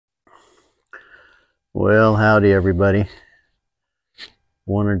Well, howdy everybody.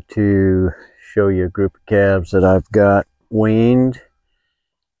 Wanted to show you a group of calves that I've got weaned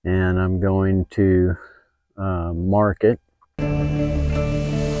and I'm going to market.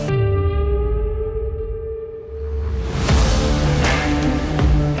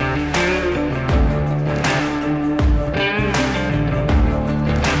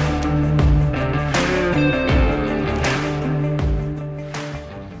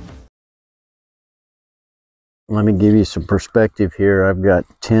 Let me give you some perspective here. I've got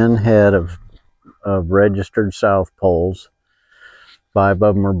 10 head of registered South Poles. 5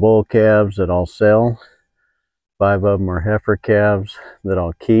 of them are bull calves that I'll sell. 5 of them are heifer calves that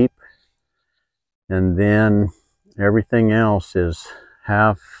I'll keep. And then everything else is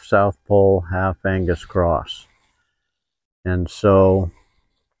half South Pole, half Angus cross. And so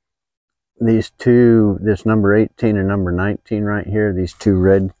these two, this number 18 and number 19 right here, these two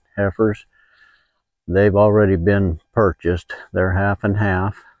red heifers, they've already been purchased. They're half and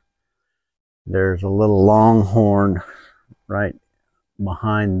half. There's a little longhorn right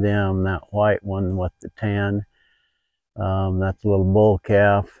behind them, that white one with the tan. That's a little bull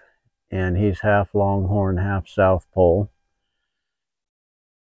calf, and he's half longhorn, half South Pole.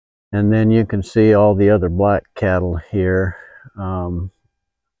 And then you can see all the other black cattle here.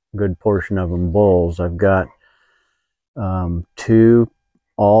 Good portion of them bulls. I've got 2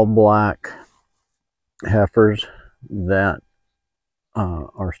 all black heifers that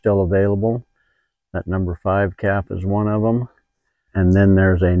are still available. That number 5 calf is one of them. And then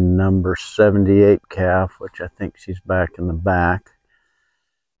there's a number 78 calf, which I think she's back in the back.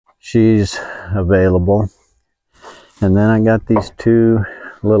 She's available. And then I got these 2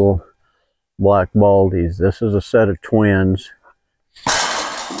 little black baldies. This is a set of twins.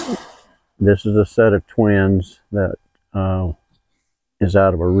 This is a set of twins that is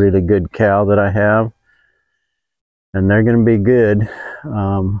out of a really good cow that I have. And they're going to be good.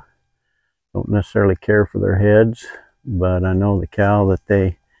 Don't necessarily care for their heads, but I know the cow that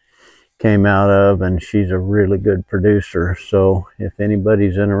they came out of, and she's a really good producer. So if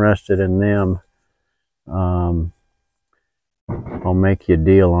anybody's interested in them, I'll make you a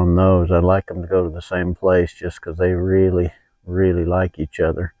deal on those. I'd like them to go to the same place just because they really like each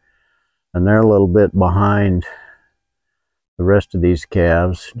other. And they're a little bit behind the rest of these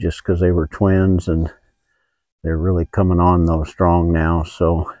calves just because they were twins, and they're really coming on though strong now,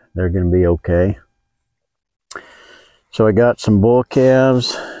 so they're going to be okay. So I got some bull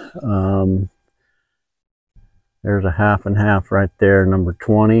calves. There's a half and half right there, number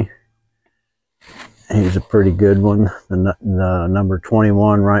 20. He's a pretty good one. The number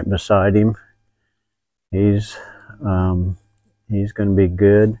 21 right beside him. He's going to be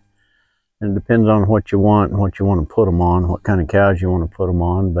good. And it depends on what you want and what you want to put them on, what kind of cows you want to put them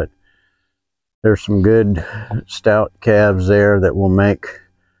on. But there's some good stout calves there that will make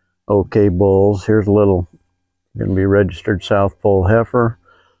okay bulls. Here's a little, going to be registered South Pole heifer.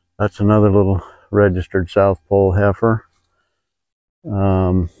 That's another little registered South Pole heifer.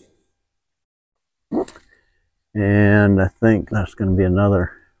 And I think that's going to be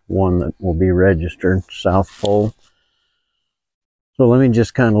another one that will be registered South Pole. So let me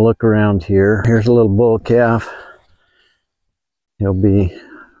just kind of look around here. Here's a little bull calf. He'll be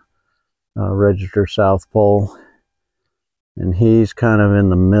registered South Pole. And he's kind of in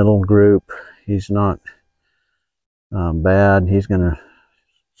the middle group. He's not bad. He's going to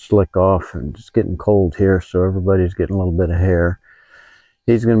slick off, and it's getting cold here, so everybody's getting a little bit of hair.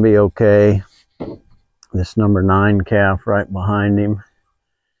 He's going to be okay. This number 9 calf right behind him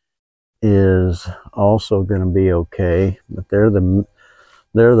is also going to be okay, but they're the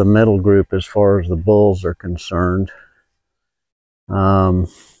middle group as far as the bulls are concerned.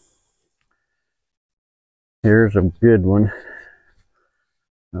 Here's a good one.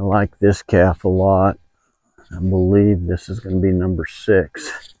 I like this calf a lot. I believe this is going to be number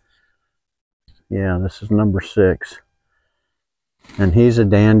 6. Yeah, this is number 6. And he's a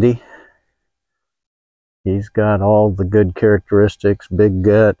dandy. He's got all the good characteristics, big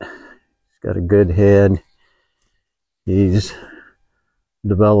gut. He's got a good head. He's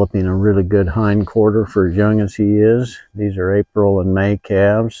developing a really good hind quarter for as young as he is. These are April and May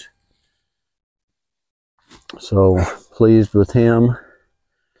calves. So pleased with him.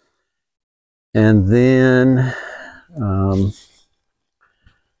 And then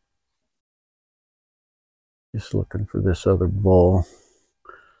just looking for this other bull.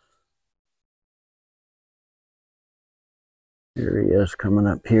 Here he is coming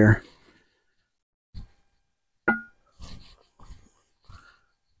up here.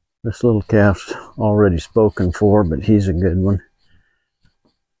 This little calf's already spoken for, but he's a good one.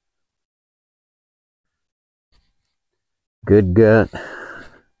 good gut,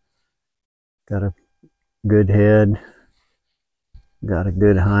 got a good head, got a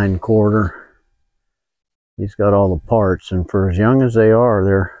good hind quarter. He's got all the parts, and for as young as they are,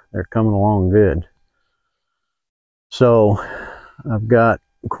 they're coming along good. So I've got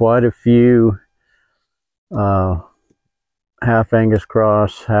quite a few half Angus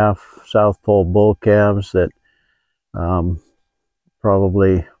cross, half South Pole bull calves that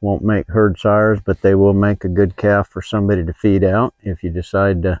probably won't make herd sires, but they will make a good calf for somebody to feed out if you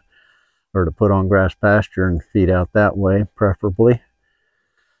decide to, or to put on grass pasture and feed out that way, preferably.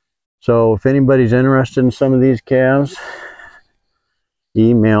 So if anybody's interested in some of these calves,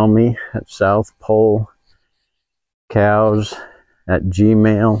 email me at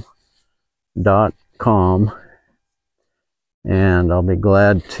southpolecalves@gmail.com, and I'll be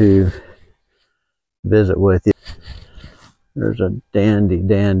glad to visit with you. There's a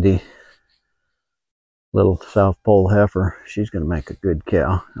dandy little South Pole heifer. She's going to make a good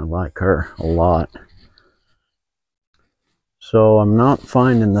cow. I like her a lot. So I'm not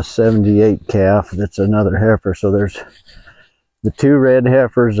finding the 78 calf. That's another heifer. So there's the two red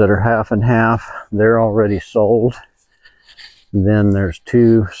heifers that are half and half. They're already sold. Then there's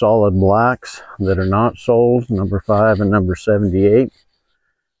two solid blacks that are not sold, number 5 and number 78.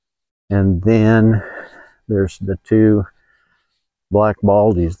 And then there's the two black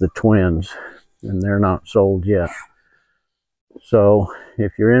baldies, the twins, and they're not sold yet. So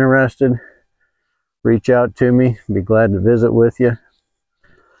if you're interested, reach out to me. Be glad to visit with you.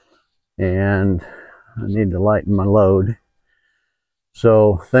 And I need to lighten my load.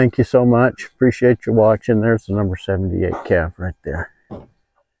 So thank you so much. Appreciate you watching. There's the number 78 calf right there.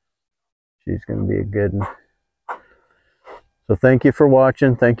 She's going to be a good one. So thank you for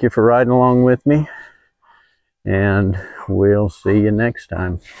watching. Thank you for riding along with me. And we'll see you next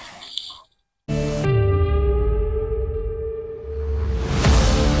time.